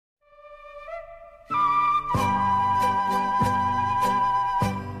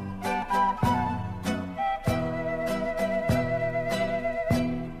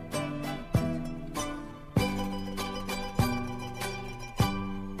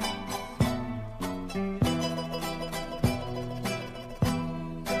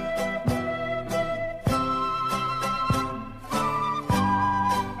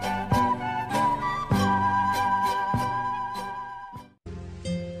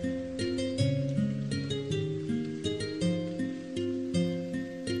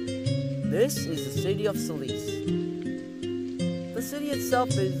This is the city of Solis. The city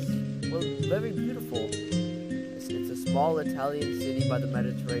itself is, well, very beautiful. It's a small Italian city by the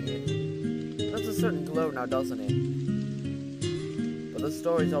Mediterranean. It has a certain glow now, doesn't it? But the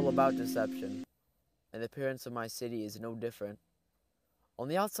story's all about deception, and the appearance of my city is no different. On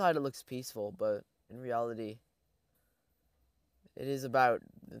the outside it looks peaceful, but in reality, it is about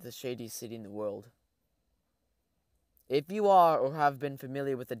the shadiest city in the world. If you are or have been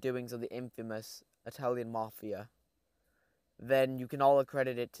familiar with the doings of the infamous Italian mafia, then you can all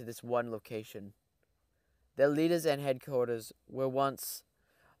accredit it to this one location. Their leaders and headquarters were once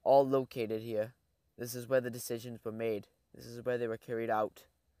all located here. This is where the decisions were made. This is where they were carried out.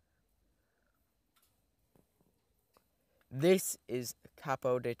 This is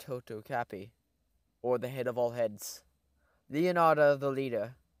Capo de Toto Capi, or the head of all heads. Leonardo the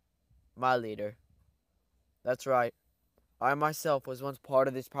leader. My leader. That's right. I myself was once part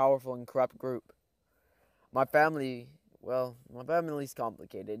of this powerful and corrupt group. My family's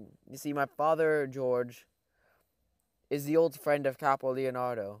complicated. You see, my father, George, is the old friend of Capo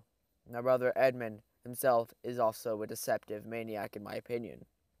Leonardo. My brother, Edmund, himself, is also a deceptive maniac in my opinion.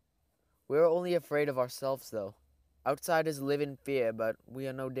 We're only afraid of ourselves, though. Outsiders live in fear, but we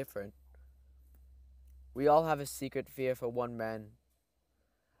are no different. We all have a secret fear for one man.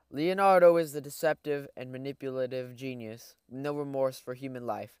 Leonardo is the deceptive and manipulative genius, with no remorse for human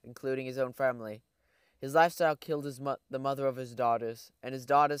life, including his own family. His lifestyle killed the mother of his daughters, and his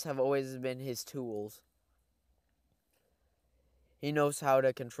daughters have always been his tools. He knows how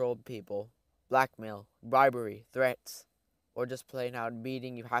to control people, blackmail, bribery, threats, or just plain out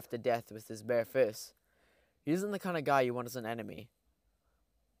beating you half to death with his bare fists. He isn't the kind of guy you want as an enemy.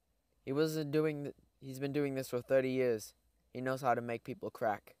 He's been doing this for 30 years. He knows how to make people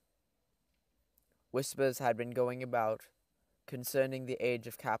crack. Whispers had been going about concerning the age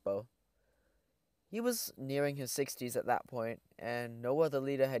of Capo. He was nearing his 60s at that point, and no other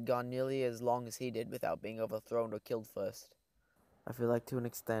leader had gone nearly as long as he did without being overthrown or killed first. I feel like to an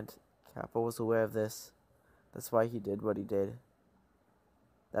extent, Capo was aware of this. That's why he did what he did.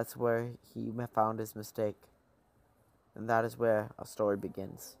 That's where he found his mistake. And that is where our story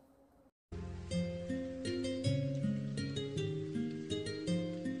begins.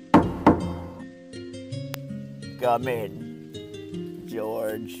 Come in,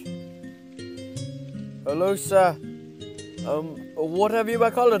 George. Hello, sir. What have you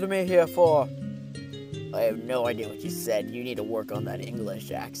called me here for? I have no idea what you said. You need to work on that English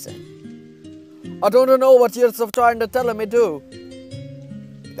accent. I don't know what you're trying to tell me to.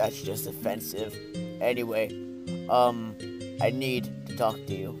 That's just offensive. Anyway, I need to talk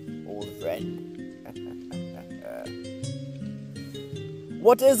to you, old friend.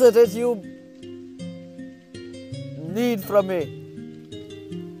 What is it that you need from me?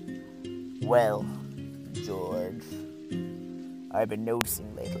 Well, George, I've been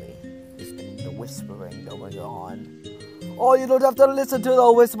noticing lately there's been the whispering going on. Oh, you don't have to listen to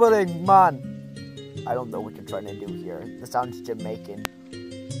the whispering, man. I don't know what you're trying to do here. This sounds Jamaican.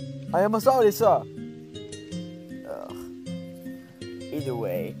 I am sorry, sir. Either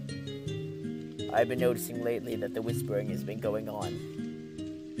way, I've been noticing lately that the whispering has been going on.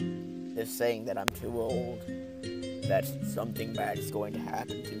 They're saying that I'm too old, that something bad is going to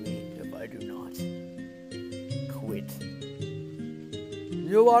happen to me if I do not quit.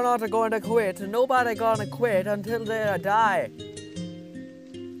 You are not going to quit. Nobody gonna quit until they die.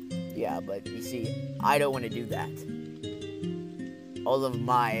 Yeah, but you see, I don't want to do that. All of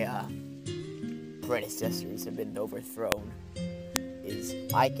my predecessors have been overthrown.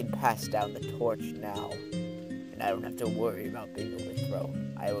 I can pass down the torch now, and I don't have to worry about being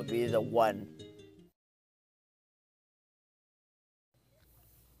overthrown. I will be the one.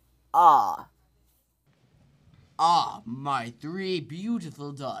 Ah, my three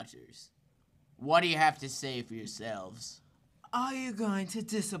beautiful daughters. What do you have to say for yourselves? Are you going to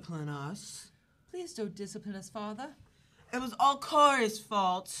discipline us? Please don't discipline us, Father. It was all Corey's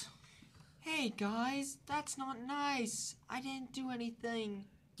fault. Hey, guys, that's not nice. I didn't do anything.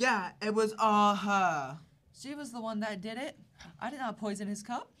 Yeah, it was all her. She was the one that did it. I did not poison his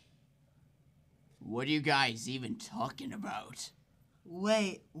cup. What are you guys even talking about?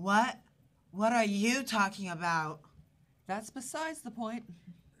 Wait, what? What are you talking about? That's besides the point.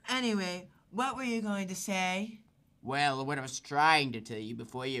 Anyway, what were you going to say? Well, what I was trying to tell you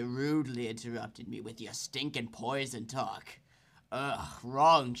before you rudely interrupted me with your stinking poison talk.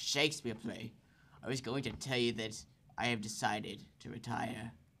 Wrong Shakespeare play. I was going to tell you that I have decided to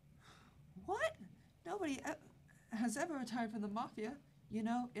retire. What? Nobody has ever retired from the mafia. You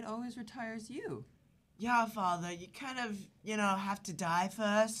know, it always retires you. Yeah, Father, you kind of, have to die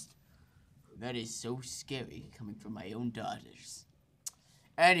first. That is so scary coming from my own daughters.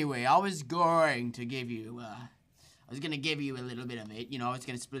 Anyway, I was going to give you a little bit of it. You know, I was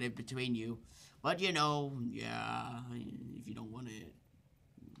gonna split it between you. But you know, yeah, if you don't want it.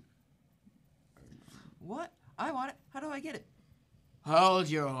 What? I want it. How do I get it? Hold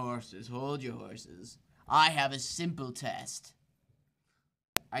your horses, hold your horses. I have a simple test.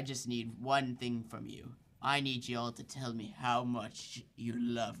 I just need one thing from you. I need you all to tell me how much you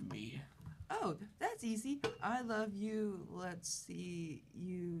love me. Oh, that's easy. I love you. Let's see.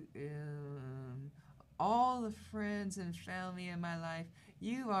 All the friends and family in my life.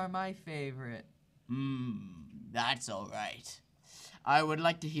 You are my favorite. That's all right. I would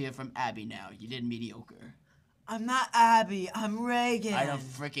like to hear from Abby now. You did mediocre. I'm not Abby. I'm Reagan. I don't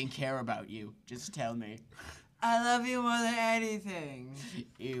freaking care about you. Just tell me. I love you more than anything.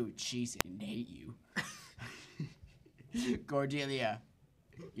 Ew, cheesy, and hate you. Cordelia,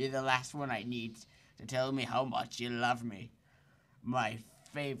 you're the last one I need to tell me how much you love me. My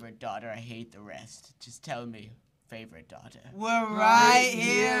favorite daughter, I hate the rest. Just tell me, favorite daughter. We're right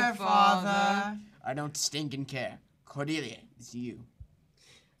here, Father. I don't stinking care. Cordelia, it's you.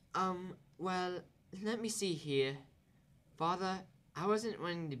 Well, let me see here. Father, I wasn't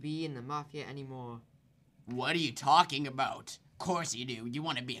wanting to be in the Mafia anymore. What are you talking about? Of course you do. You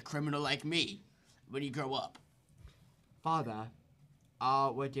want to be a criminal like me when you grow up. Father,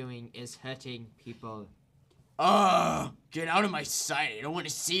 all we're doing is hurting people. Get out of my sight. I don't want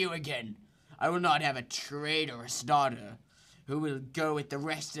to see you again. I will not have a traitorous daughter who will go with the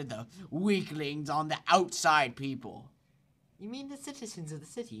rest of the weaklings on the outside people. You mean the citizens of the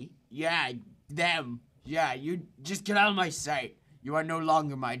city? Yeah, them. Yeah, you just get out of my sight. You are no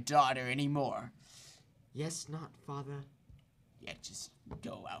longer my daughter anymore. Yes, not, Father. Yeah, just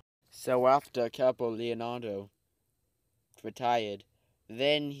go out. So after Capo Leonardo retired,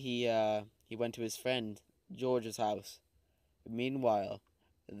 then he went to his friend George's house. Meanwhile,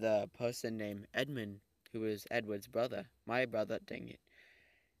 the person named Edmund, who was Edward's brother, my brother, dang it.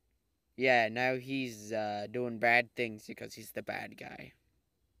 Yeah, now he's doing bad things because he's the bad guy.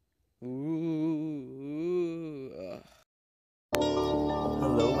 Ooh. Ugh.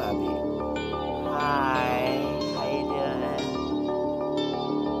 Hello, Abby. Hi. How you doing?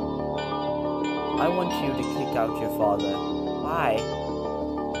 I want you to kick out your father. Why?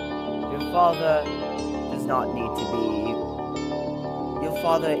 Your father does not need to be. Your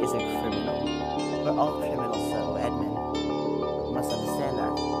father is a criminal. We're all criminals, so Edmund. You must understand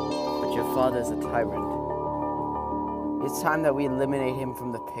that. But your father is a tyrant. It's time that we eliminate him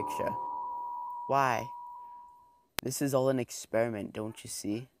from the picture. Why? This is all an experiment, don't you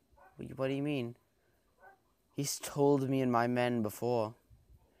see? What do you mean? He's told me and my men before.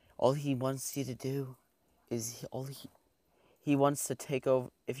 All he wants you to do is he wants to take over.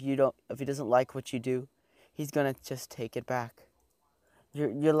 If he doesn't like what you do, he's gonna just take it back.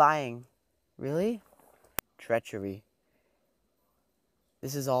 You're lying. Really? Treachery.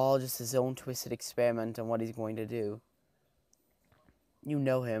 This is all just his own twisted experiment on what he's going to do. You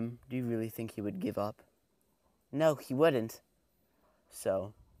know him. Do you really think he would give up? No, he wouldn't.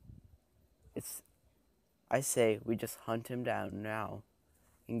 So, I say we just hunt him down now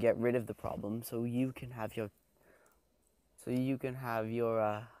and get rid of the problem so you can have your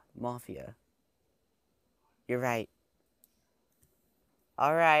mafia. You're right.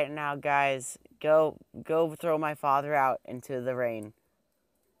 All right, now guys, go throw my father out into the rain.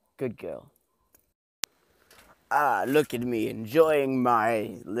 Good girl. Look at me enjoying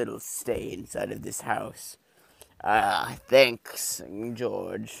my little stay inside of this house. Thanks,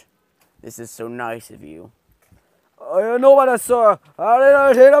 George. This is so nice of you. I still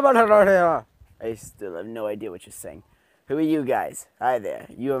have no idea what you're saying. Who are you guys? Hi there.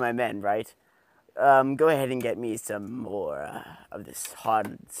 You are my men, right? Go ahead and get me some more of this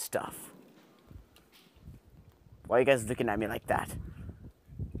hard stuff. Why are you guys looking at me like that?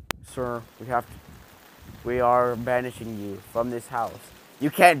 Sir, we are banishing you from this house. You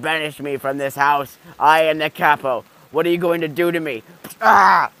can't banish me from this house. I am the capo. What are you going to do to me?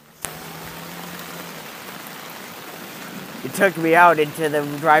 Ah! You took me out into the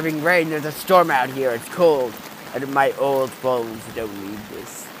driving rain. There's a storm out here. It's cold. And my old bones don't need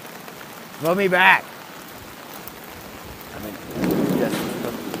this. Throw me back. I mean, just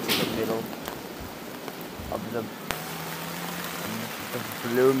took me to the middle of the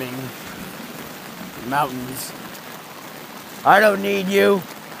blooming mountains. I don't need you.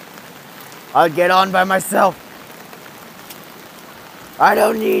 I'll get on by myself. I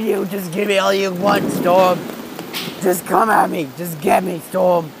don't need you. Just give me all you want, Storm. Just come at me. Just get me,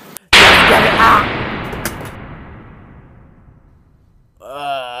 Storm. Just get me.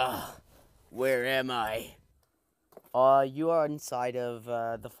 Ah! am I? You are inside of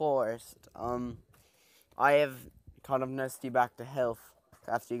the forest. I have kind of nursed you back to health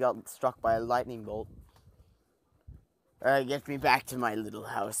after you got struck by a lightning bolt. Get me back to my little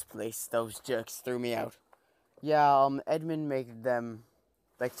house place. Those jerks threw me out. Yeah, Edmund made them,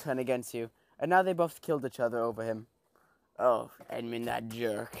 like, turn against you. And now they both killed each other over him. Oh, Edmund, that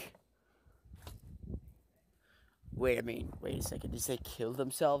jerk. Wait a second. Did you say kill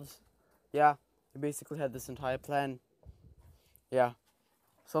themselves? Yeah, they basically had this entire plan. Yeah.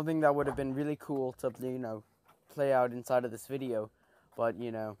 Something that would have been really cool to, play out inside of this video. But,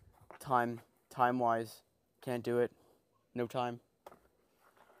 time-wise, can't do it. No time.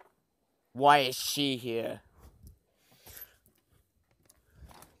 Why is she here?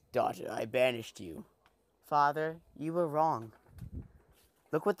 Daughter, I banished you. Father, you were wrong.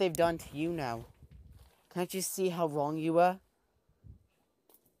 Look what they've done to you now. Can't you see how wrong you were?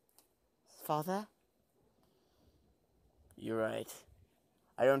 Father? You're right.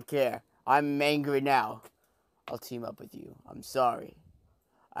 I don't care. I'm angry now. I'll team up with you. I'm sorry.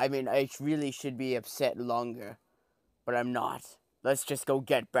 I mean, I really should be upset longer, but I'm not. Let's just go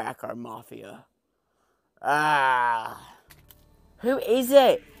get back our mafia. Ah! Who is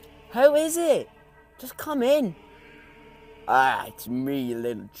it? Who is it? Just come in. Ah, it's me, you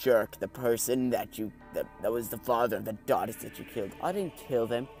little jerk. The person that was the father of the daughters that you killed. I didn't kill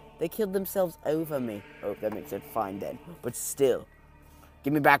them. They killed themselves over me. Oh, that makes it fine then. But still,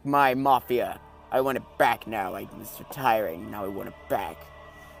 give me back my mafia. I want it back now. I was retiring. Now I want it back.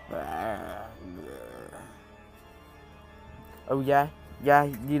 Oh, yeah? Yeah,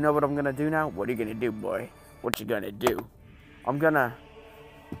 you know what I'm gonna do now? What are you gonna do, boy? What you gonna do? I'm gonna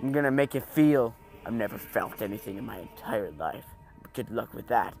make you feel. I've never felt anything in my entire life. Good luck with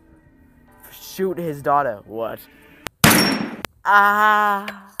that. Shoot his daughter. What?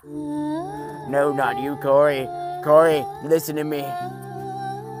 Ah! No, not you, Corey. Corey, listen to me.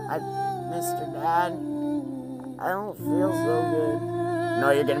 Mr. Dad, I don't feel so good.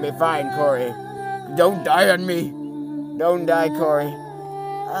 No, you're gonna be fine, Corey. Don't die on me. Don't die, Corey.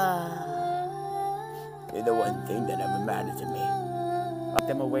 You're the one thing that ever mattered to me. Lock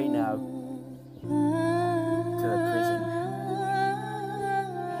them away now. To the prison.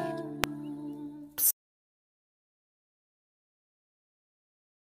 Psst.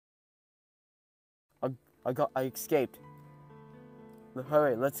 I escaped.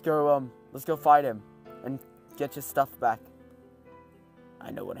 Hurry, let's go fight him and get your stuff back.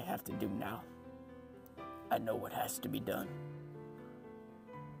 I know what I have to do now. I know what has to be done.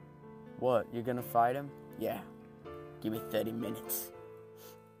 What, you're gonna fight him? Yeah. Give me 30 minutes.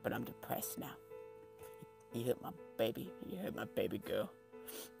 But I'm depressed now. He hit my baby. He hurt my baby girl.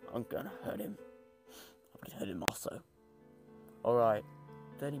 I'm gonna hurt him. I'm gonna hurt him also. Alright.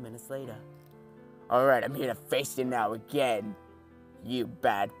 30 minutes later. Alright, I'm here to face you now again. You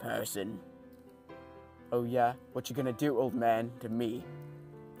bad person. Oh yeah? What you gonna do, old man, to me?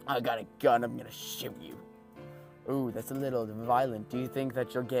 I got a gun. I'm gonna shoot you. Ooh, that's a little violent. Do you think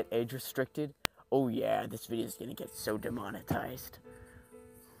that you'll get age restricted? Oh yeah, this video is gonna get so demonetized.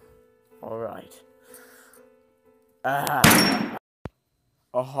 Alright. Ah!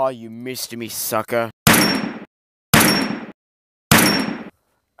 Aha, you missed me, sucker.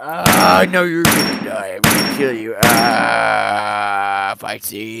 Ah, no, you're gonna die. I'm gonna kill you. Ah, fight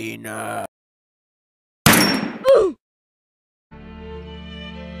scene.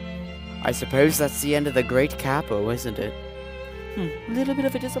 I suppose that's the end of the great Capo, isn't it? A little bit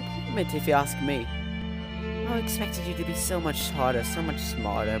of a disappointment, if you ask me. I expected you to be so much harder, so much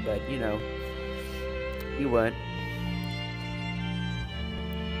smarter, but, you weren't.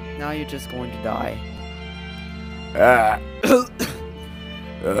 Now you're just going to die.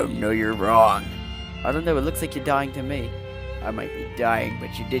 No, you're wrong. I don't know, it looks like you're dying to me. I might be dying,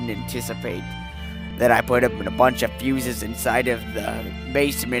 but you didn't anticipate that I put up a bunch of fuses inside of the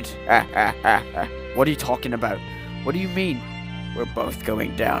basement. What are you talking about? What do you mean? We're both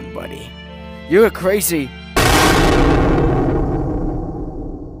going down, buddy. You're crazy!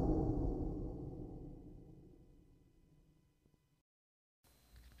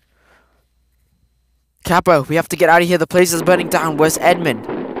 Capo, we have to get out of here. The place is burning down. Where's Edmund?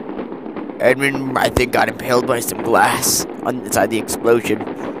 Edmund, I think, got impaled by some glass inside the explosion.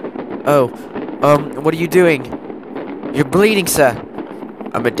 Oh, what are you doing? You're bleeding, sir.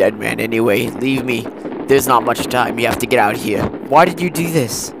 I'm a dead man anyway. Leave me. There's not much time. You have to get out of here. Why did you do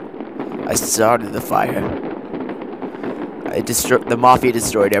this? I started the fire. The Mafia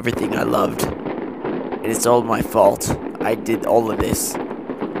destroyed everything I loved. And it's all my fault. I did all of this.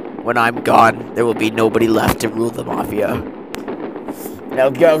 When I'm gone, there will be nobody left to rule the Mafia. Now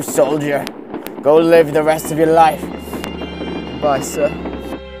go, soldier. Go live the rest of your life. Goodbye, sir.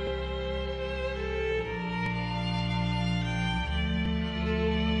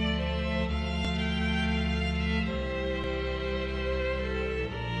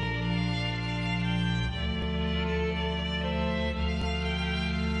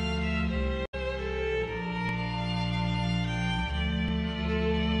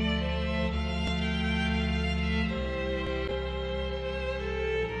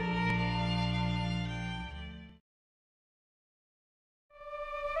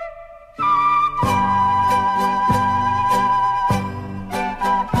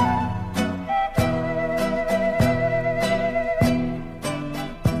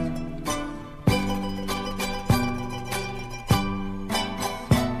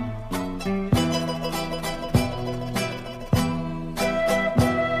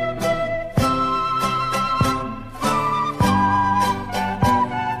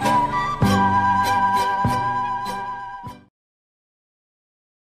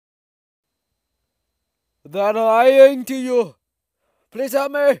 They're lying to you. Please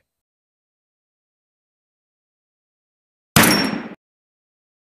help me.